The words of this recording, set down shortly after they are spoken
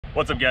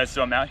What's up, guys?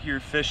 So I'm out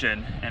here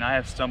fishing and I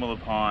have stumbled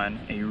upon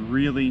a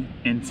really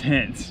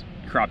intense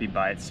crappie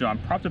bite. So I'm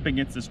propped up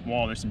against this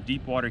wall. There's some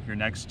deep water here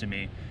next to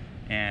me,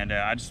 and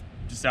I just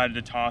decided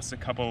to toss a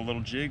couple of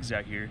little jigs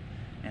out here,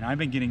 and I've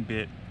been getting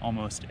bit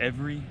almost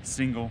every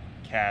single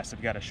cast.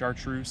 I've got a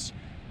chartreuse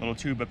little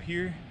tube up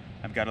here.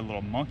 I've got a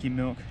little monkey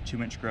milk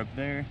 2-inch grub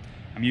there.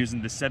 I'm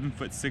using the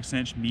 7-foot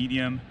 6-inch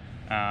medium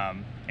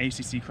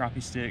ACC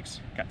crappie sticks.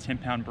 Got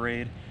 10-pound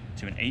braid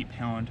to an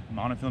 8-pound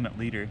monofilament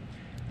leader.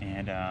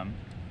 And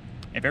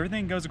if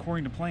everything goes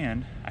according to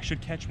plan, I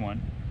should catch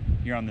one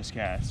here on this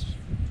cast.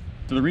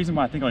 So the reason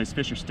why I think all these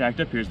fish are stacked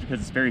up here is because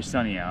it's very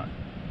sunny out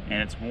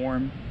and it's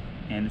warm,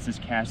 and this is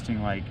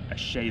casting like a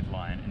shade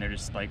line, and they're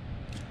just like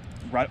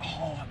right.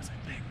 Oh, that was a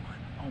big one.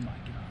 Oh my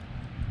god.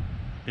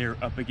 They're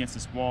up against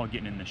this wall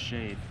getting in the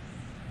shade.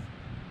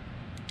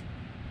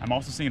 I'm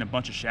also seeing a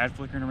bunch of shad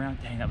flickering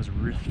around. Dang, that was a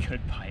really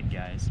good bite,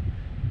 guys.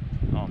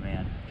 Oh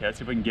man. Okay, let's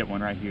see if we can get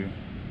one right here.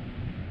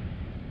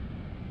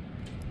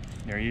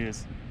 There he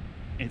is.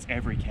 It's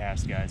every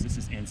cast, guys. This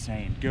is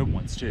insane. Good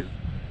ones too.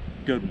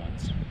 Good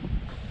ones.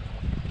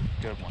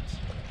 Good ones.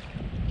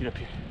 Get up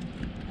here.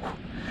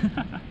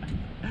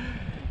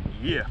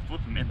 Yeah,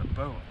 flip him in the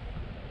boat.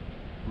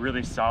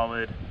 Really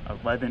solid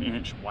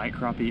 11-inch white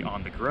crappie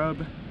on the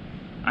grub.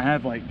 I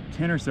have like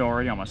 10 or so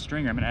already on my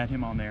stringer. I'm gonna add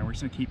him on there. We're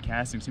just gonna keep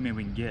casting, see how many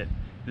we can get.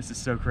 This is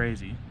so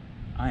crazy.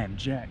 I am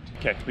jacked.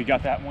 Okay, we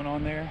got that one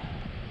on there.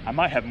 I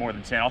might have more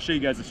than 10. I'll show you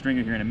guys the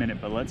stringer here in a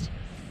minute, but let's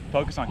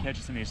focus on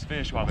catching some of these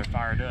fish while they're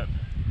fired up,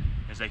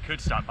 as they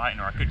could stop biting,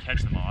 or I could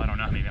catch them all. I don't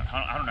know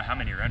how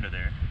many are under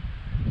there,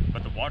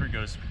 but the water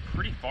goes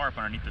pretty far up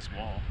underneath this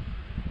wall.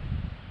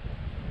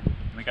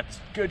 And we got this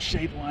good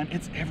shade line.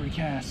 It's every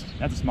cast.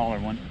 That's a smaller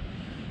one.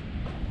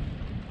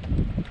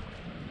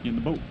 Get in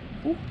the boat.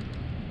 Ooh.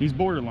 He's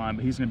borderline,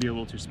 but he's gonna be a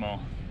little too small.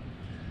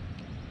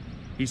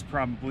 He's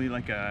probably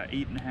like a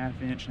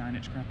 8.5-inch,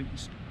 9-inch crappie.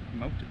 He's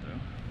smoked it though.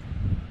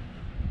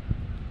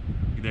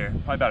 There,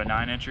 probably about a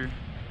 9-incher.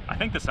 I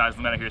think the size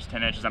limit out here is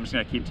 10 inches. I'm just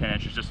gonna keep 10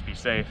 inches just to be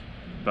safe.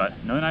 But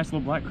another nice little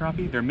black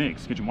crappie. They're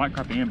mixed. Get your white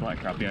crappie and black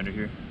crappie under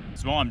here.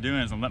 So all I'm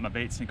doing is I'm letting my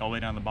bait sink all the way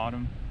down the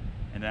bottom,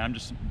 and then I'm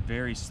just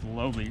very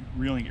slowly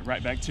reeling it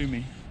right back to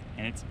me.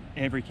 And it's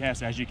every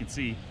cast, as you can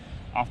see,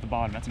 off the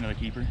bottom. That's another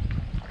keeper.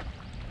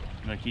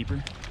 Another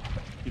keeper.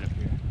 Get up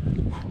here.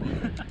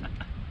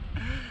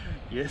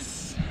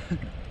 Yes.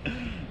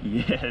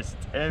 Yes, it's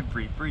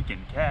every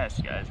freaking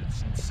cast, guys.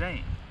 It's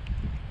insane.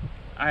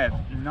 I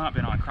have not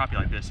been on crappie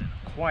like this in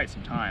quite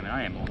some time, and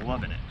I am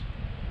loving it.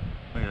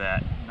 Look at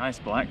that. Nice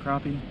black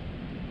crappie,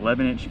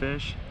 11-inch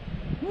fish.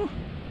 Woo.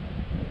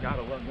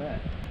 Gotta love that.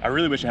 I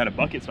really wish I had a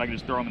bucket so I could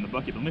just throw them in the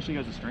bucket, but let me show you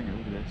guys the stringer.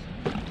 Look at this.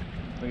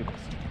 Look at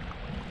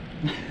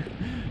this.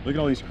 Look at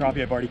all these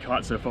crappie I've already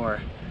caught so far.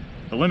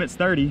 The limit's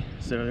 30,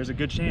 so there's a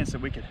good chance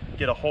that we could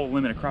get a whole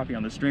limit of crappie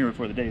on the stringer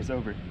before the day is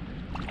over.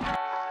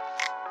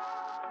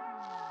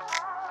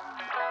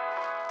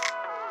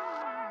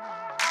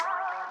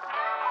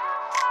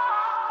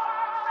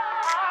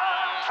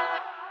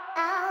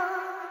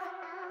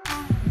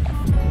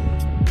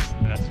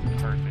 That's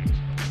perfect.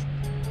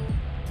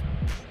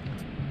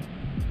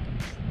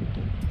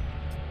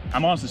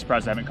 I'm honestly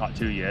surprised I haven't caught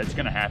 2 yet. It's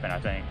gonna happen, I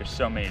think. There's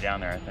so many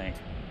down there, I think.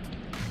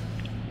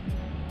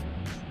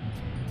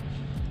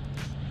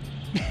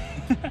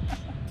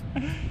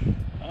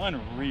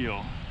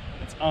 Unreal.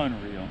 It's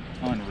unreal.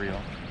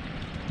 Unreal.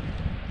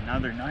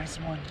 Another nice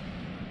one.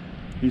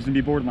 He's gonna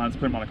be borderline. Let's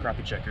put him on the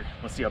crappie checker.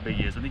 Let's see how big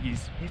he is. I think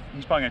he's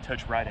probably gonna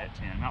touch right at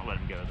 10. Not let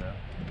him go though.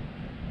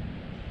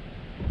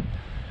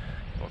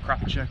 Little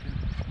crappie checker.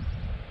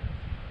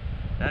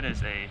 That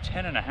is a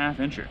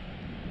 10.5-incher.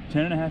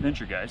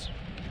 10.5-incher, guys.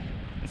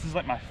 This is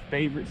like my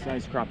favorite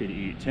size crappie to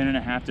eat.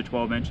 10.5 to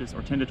 12 inches,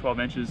 or 10 to 12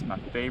 inches. My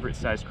favorite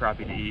size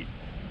crappie to eat.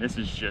 This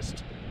is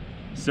just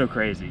so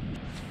crazy.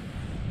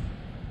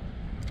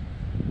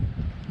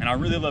 And I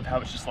really love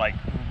how it's just like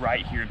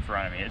right here in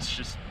front of me. It's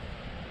just,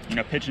 you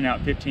know, pitching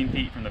out 15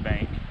 feet from the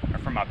bank, or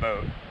from my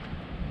boat.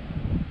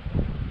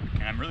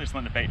 And I'm really just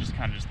letting the bait just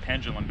kind of just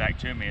pendulum back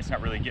to me. It's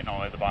not really getting all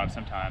the way to the bottom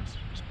sometimes.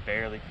 Just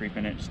barely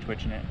creeping it, just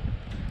twitching it.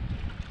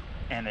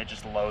 And it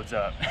just loads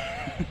up.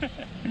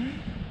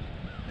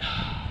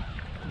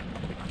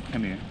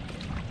 Come here.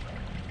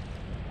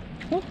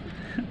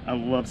 I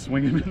love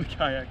swinging in the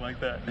kayak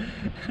like that.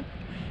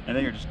 And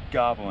they are just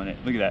gobbling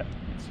it. Look at that.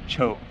 It's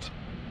choked.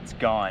 It's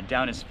gone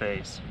down his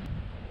face.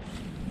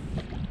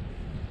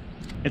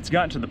 It's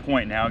gotten to the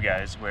point now,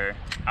 guys, where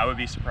I would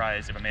be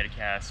surprised if I made a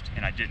cast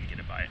and I didn't get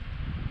a bite.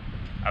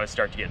 I would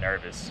start to get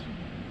nervous.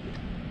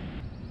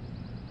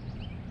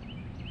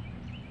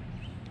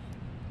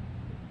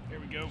 Here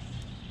we go.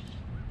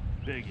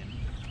 Biggin',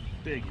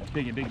 biggin',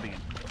 biggin', biggin',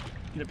 biggin'.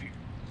 Get up here.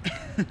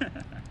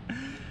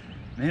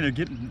 Man,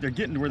 they're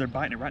getting to where they're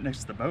biting it right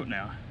next to the boat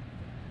now.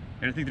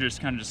 And I think they're just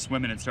kind of just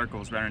swimming in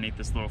circles right underneath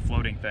this little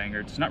floating thing,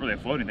 or it's not really a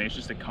floating thing, it's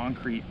just a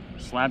concrete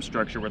slab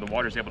structure where the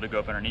water's able to go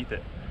up underneath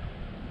it.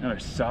 Another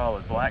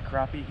solid black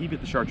crappie. He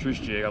bit the chartreuse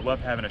jig. I love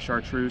having a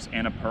chartreuse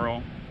and a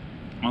pearl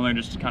on there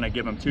just to kind of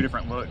give them two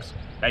different looks.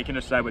 They can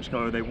decide which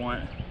color they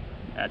want.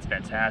 That's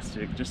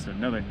fantastic. Just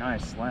another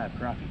nice slab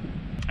crappie.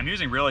 I'm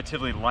using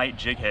relatively light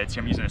jig heads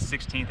here. I'm using a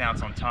 1/16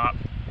 ounce on top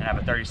and I have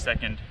a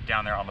 32nd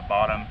down there on the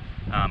bottom.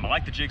 I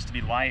like the jigs to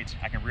be light.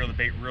 I can reel the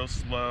bait real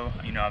slow.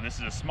 You know, this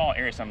is a small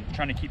area, so I'm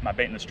trying to keep my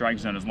bait in the strike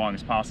zone as long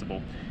as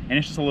possible. And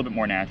it's just a little bit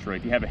more natural.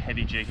 If you have a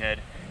heavy jig head,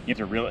 you have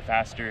to reel it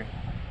faster.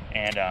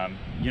 And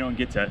you don't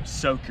get to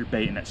soak your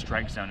bait in that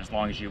strike zone as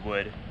long as you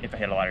would if I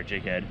had a lighter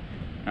jig head.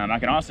 I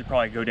can honestly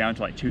probably go down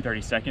to like 2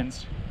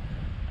 30-seconds.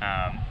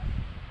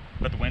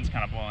 But the wind's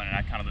kind of blowing and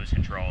I kind of lose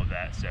control of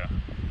that. So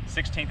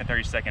 16th and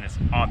 32nd is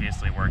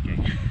obviously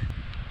working.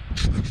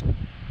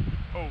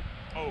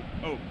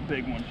 Oh,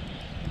 big one.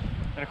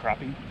 Is that a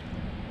crappie?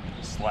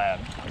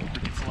 Slab.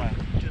 Freaking slab.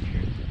 Get up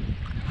here.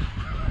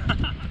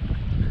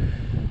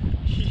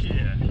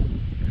 Yeah.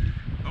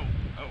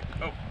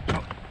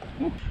 Oh.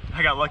 Woo.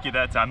 I got lucky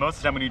that time. Most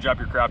of the time when you drop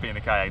your crappie in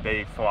the kayak,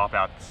 they flop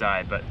out the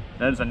side. But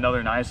that is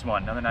another nice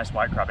one. Another nice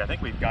white crappie. I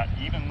think we've got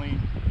evenly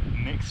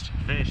mixed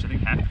fish. I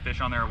think half the fish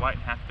on there are white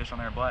and half the fish on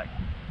there are black.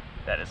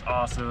 That is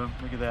awesome.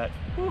 Look at that.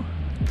 Woo.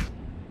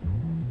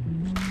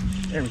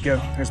 There we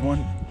go. There's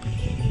one.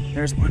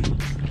 There's one.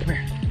 Come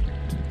here.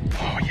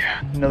 Oh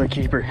yeah, another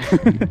keeper.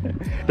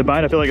 The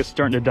bite I feel like is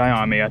starting to die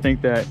on me. I think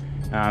that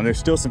there's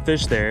still some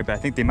fish there, but I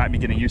think they might be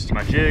getting used to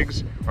my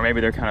jigs, or maybe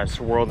they're kind of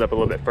swirled up a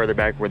little bit further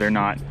back where they're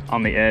not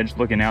on the edge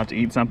looking out to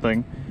eat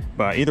something.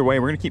 But either way,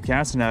 we're gonna keep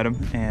casting at them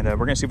and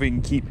we're gonna see if we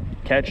can keep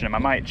catching them. I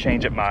might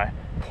change up my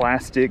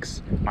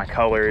plastics, my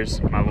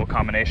colors, my little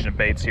combination of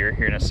baits here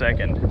in a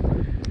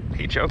second.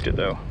 He choked it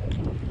though.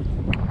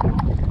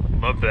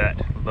 Love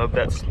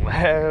that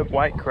slab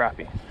white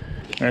crappie.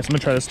 All right, so I'm gonna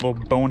try this little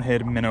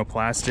bonehead minnow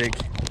plastic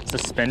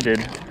suspended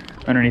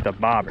underneath a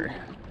bobber.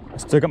 I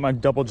still got my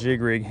double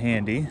jig rig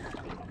handy,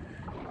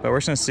 but we're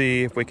just gonna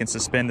see if we can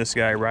suspend this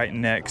guy right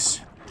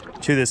next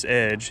to this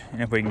edge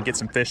and if we can get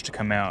some fish to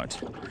come out.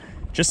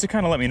 Just to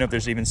kind of let me know if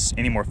there's even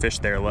any more fish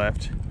there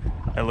left.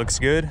 That looks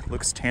good,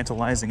 looks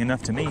tantalizing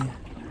enough to me.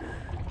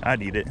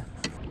 I'd eat it.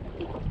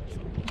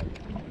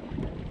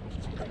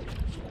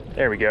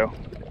 There we go.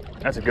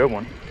 That's a good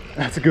one.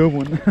 That's a good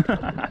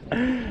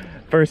one.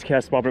 First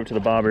cast bobber up to the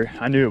bobber.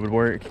 I knew it would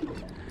work.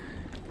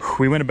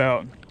 We went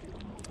about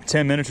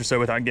 10 minutes or so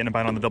without getting a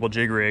bite on the double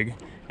jig rig,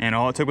 and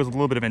all it took was a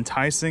little bit of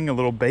enticing, a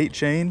little bait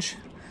change.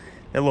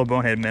 That little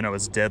bonehead minnow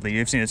is deadly.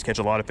 You've seen us catch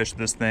a lot of fish with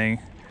this thing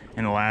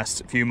in the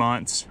last few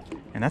months,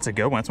 and that's a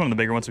good one. That's one of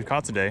the bigger ones we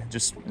caught today.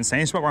 Just in the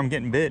same spot where I'm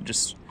getting bit,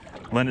 just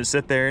letting it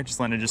sit there, just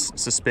letting it just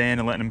suspend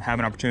and letting them have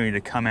an opportunity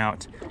to come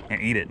out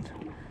and eat it.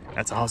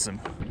 That's awesome.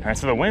 All right,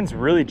 so the wind's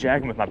really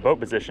jagging with my boat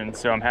position,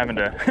 so I'm having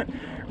to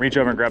reach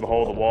over and grab a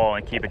hold of the wall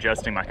and keep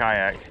adjusting my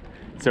kayak.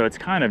 So it's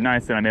kind of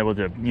nice that I'm able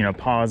to, you know,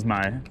 pause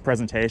my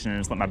presentation and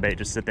just let my bait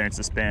just sit there and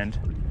suspend.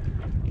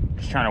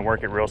 Just trying to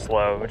work it real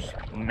slow, just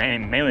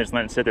mainly just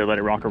letting it sit there, let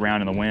it rock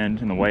around in the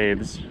wind and the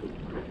waves.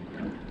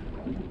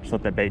 Just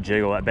let that bait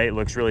jiggle. That bait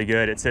looks really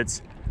good. It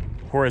sits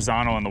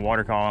horizontal in the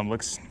water column,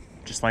 looks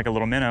just like a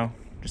little minnow,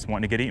 just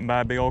wanting to get eaten by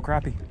a big old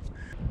crappie.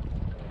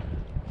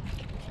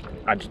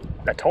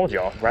 I told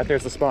y'all, right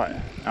there's the spot.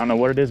 I don't know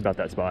what it is about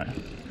that spot.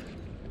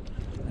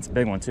 That's a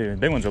big one too.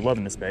 Big ones are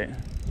loving this bait.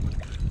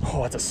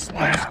 Oh, that's a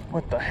slab.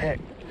 What the heck?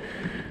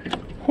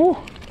 Whew.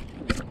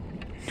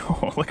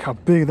 Oh, look how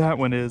big that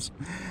one is.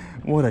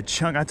 What a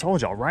chunk. I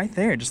told y'all, right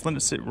there. Just let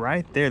it sit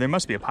right there. There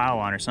must be a pile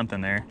on or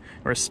something there,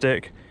 or a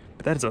stick.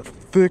 But that is a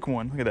thick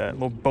one. Look at that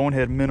little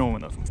bonehead minnow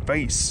in the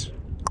face.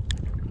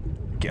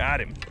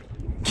 Got him.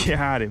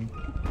 Got him.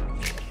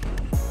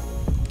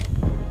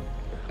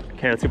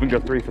 Okay, let's see if we can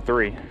go 3 for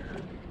 3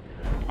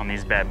 on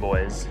these bad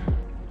boys.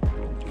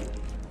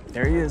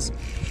 There he is.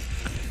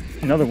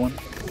 Another one.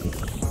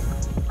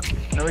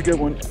 Another good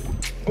one.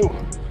 Ooh.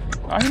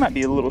 Oh, he might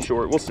be a little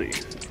short. We'll see.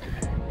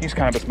 He's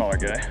kind of a smaller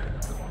guy.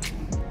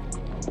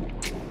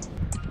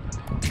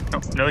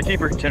 Oh, another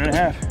keeper.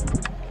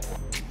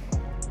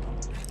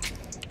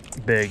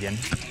 10.5. Biggin.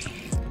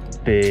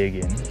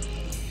 Biggin.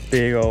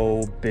 Big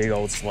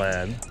old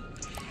slab.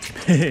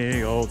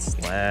 Big old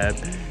slab.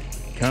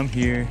 Come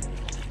here.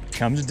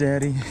 Come to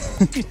daddy.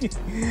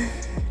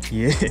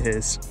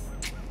 Yes.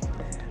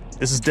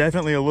 This is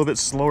definitely a little bit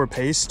slower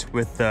paced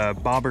with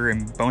bobber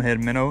and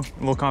bonehead minnow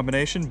little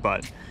combination,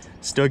 but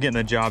still getting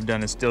the job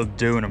done and still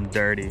doing them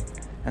dirty.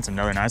 That's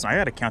another nice one. I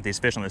gotta count these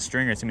fish on the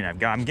stringer. I mean,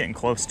 I'm getting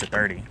close to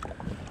 30.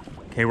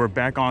 Okay, we're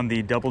back on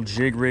the double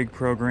jig rig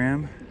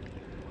program.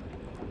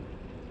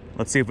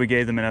 Let's see if we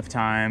gave them enough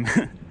time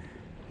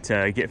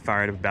to get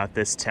fired up about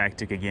this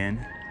tactic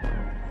again.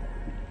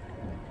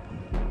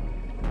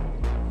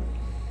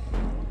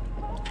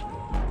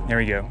 There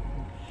we go.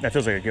 That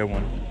feels like a good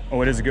one.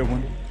 Oh, it is a good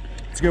one.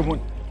 It's a good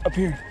one. Up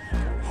here.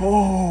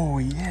 Oh,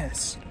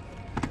 yes.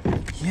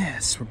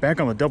 Yes, we're back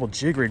on the double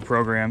jig rig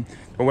program.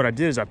 But what I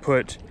did is I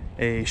put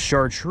a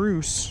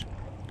chartreuse.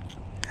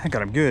 I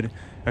got him good.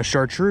 A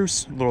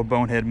chartreuse little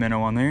bonehead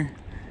minnow on there.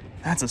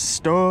 That's a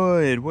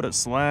stud. What a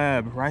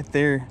slab. Right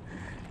there.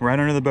 Right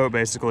under the boat,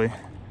 basically.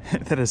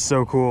 That is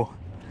so cool.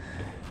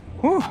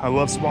 Whew, I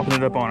love swapping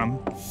it up on them.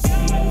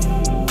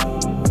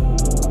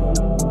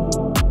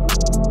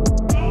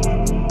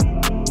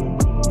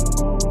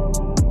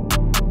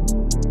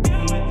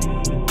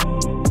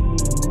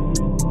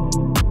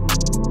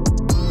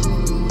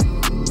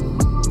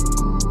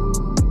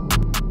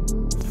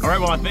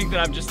 right, well, I think that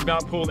I've just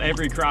about pulled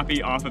every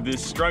crappie off of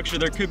this structure.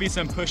 There could be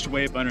some pushed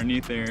way up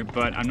underneath there,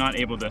 but I'm not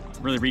able to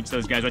really reach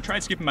those guys. I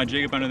tried skipping my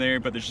jig up under there,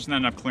 but there's just not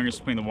enough clearance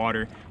between the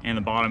water and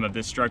the bottom of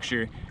this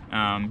structure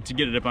to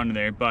get it up under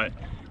there. But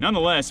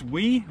nonetheless,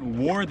 we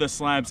wore the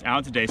slabs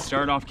out today.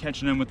 Started off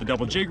catching them with the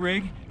double jig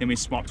rig, then we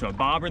swapped to a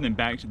bobber, then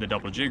back to the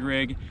double jig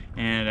rig,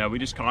 and we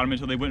just caught them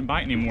until they wouldn't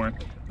bite anymore.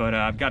 But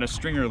I've got a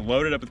stringer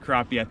loaded up with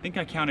crappie. I think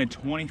I counted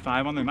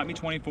 25 on there, might be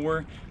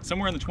 24,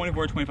 somewhere in the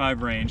 24,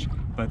 25 range,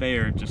 but they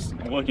are just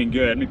looking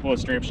good. Let me pull a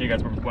string up, show you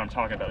guys what I'm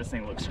talking about. This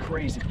thing looks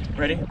crazy.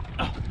 Ready?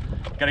 Oh,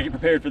 gotta get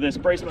prepared for this.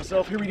 Brace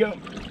myself, here we go.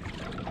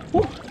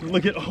 Woo.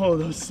 Look at all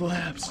those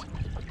slabs.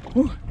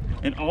 Woo.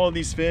 And all of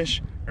these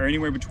fish are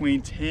anywhere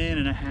between 10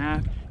 and a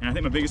half, and I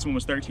think my biggest one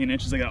was 13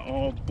 inches. I got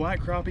all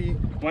black crappie,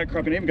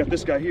 and I even got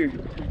this guy here.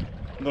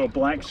 A little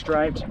black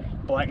striped,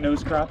 black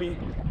nose crappie.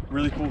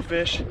 Really cool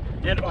fish.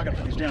 And oh, I gotta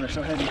put these down, they're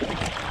so heavy.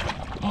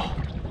 Oh,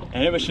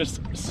 and it was just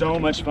so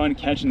much fun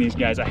catching these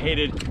guys. I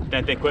hated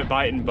that they quit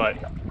biting, but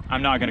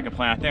I'm not gonna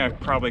complain. I think I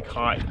probably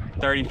caught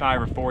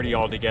 35 or 40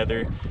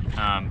 altogether.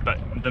 But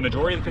the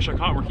majority of the fish I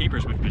caught were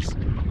keepers, which was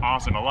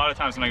awesome. A lot of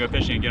times when I go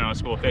fishing and get on a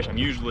school of fish, I'm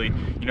usually,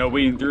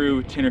 weeding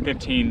through 10 or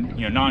 15,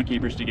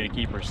 non-keepers to get a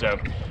keeper. So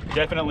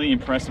definitely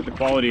impressed with the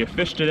quality of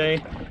fish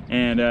today.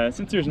 And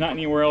since there's not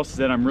anywhere else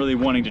that I'm really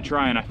wanting to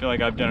try, and I feel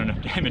like I've done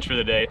enough damage for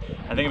the day,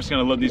 I think I'm just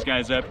gonna load these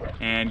guys up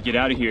and get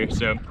out of here.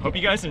 So hope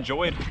you guys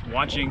enjoyed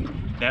watching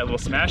that little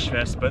smash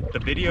fest, but the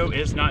video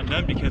is not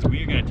done because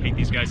we are gonna take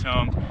these guys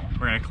home.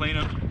 We're gonna clean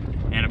them.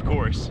 And of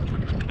course,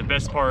 the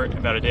best part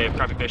about a day of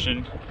crappie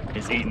fishing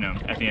is eating them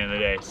at the end of the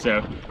day.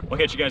 So we'll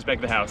catch you guys back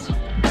at the house.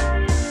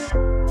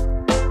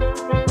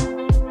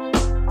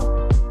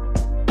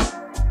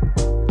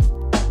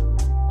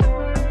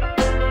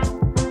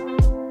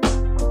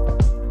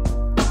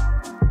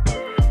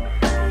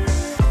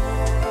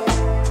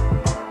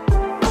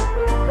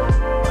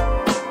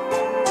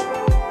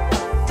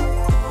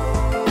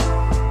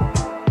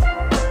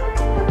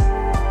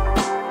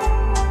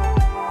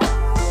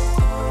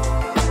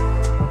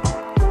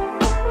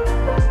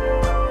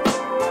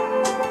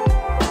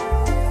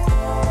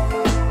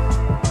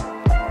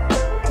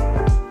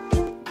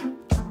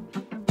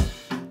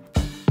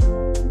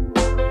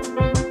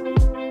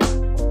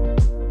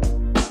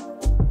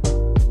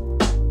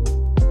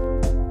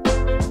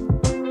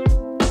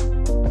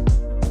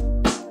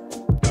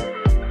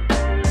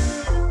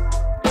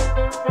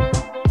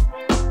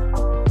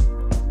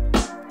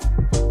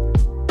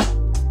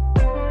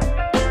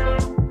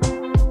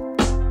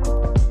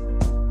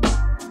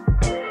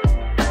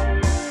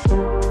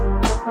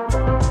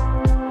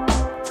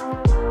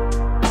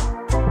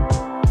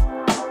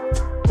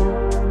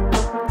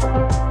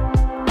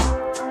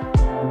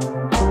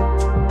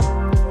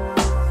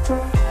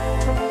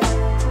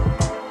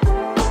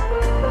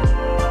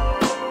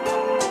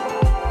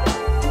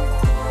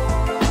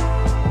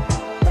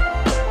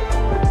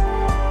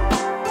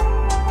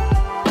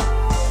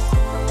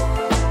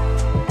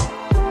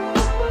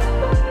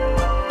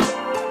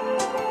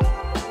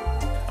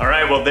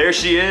 Well, there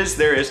she is.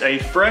 There is a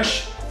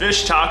fresh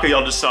fish taco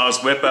y'all just saw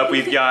us whip up.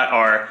 We've got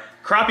our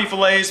crappie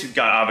fillets, we've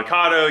got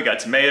avocado, we got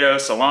tomato,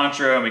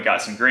 cilantro, and we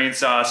got some green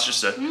sauce.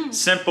 Just a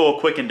simple,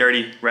 quick and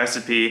dirty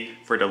recipe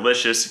for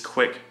delicious,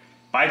 quick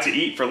bite to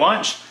eat for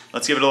lunch.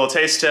 Let's give it a little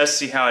taste test,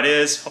 see how it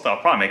is. Hopefully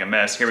I'll probably make a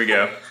mess. Here we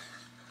go.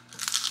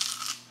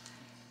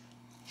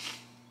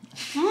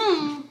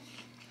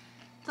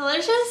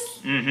 Delicious?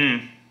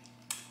 Mm-hmm.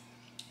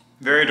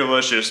 Very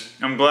delicious.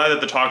 I'm glad that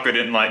the taco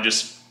didn't like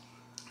just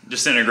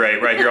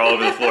disintegrate right here all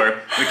over the floor.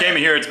 We came in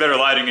here, it's better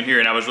lighting in here,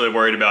 and I was really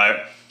worried about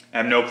it. I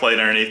have no plate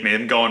underneath me.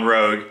 I'm going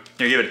rogue.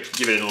 Here,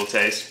 give it a little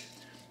taste.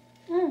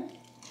 What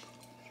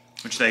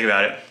you think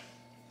about it?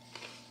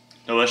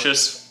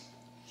 Delicious?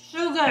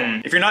 So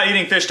good. If you're not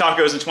eating fish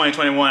tacos in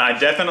 2021, I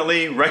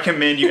definitely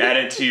recommend you add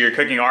it to your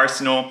cooking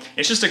arsenal.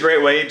 It's just a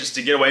great way just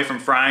to get away from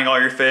frying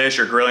all your fish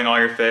or grilling all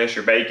your fish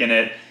or baking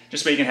it.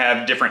 Just so you can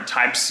have different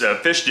types of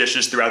fish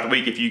dishes throughout the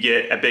week if you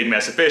get a big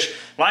mess of fish.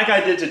 Like I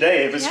did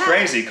today, it was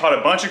crazy. Caught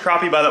a bunch of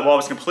crappie by that wall, it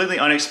was completely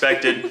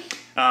unexpected.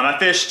 I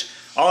fished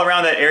all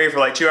around that area for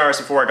like 2 hours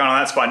before I got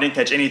on that spot and didn't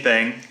catch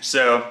anything.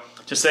 So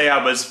to say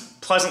I was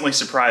pleasantly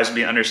surprised would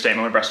be an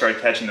understatement whenever I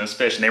started catching those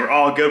fish, and they were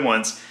all good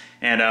ones.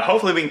 And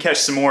hopefully we can catch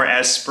some more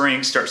as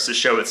spring starts to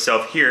show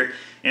itself here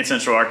in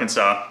Central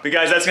Arkansas. But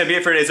guys, that's gonna be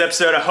it for today's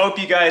episode. I hope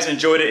you guys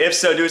enjoyed it. If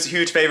so, do us a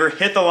huge favor,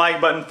 hit the like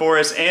button for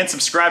us and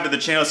subscribe to the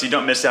channel so you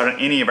don't miss out on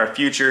any of our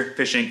future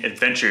fishing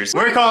adventures.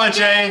 We're Colin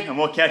Jay, and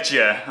we'll catch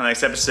you on the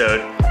next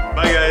episode.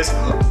 Bye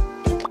guys.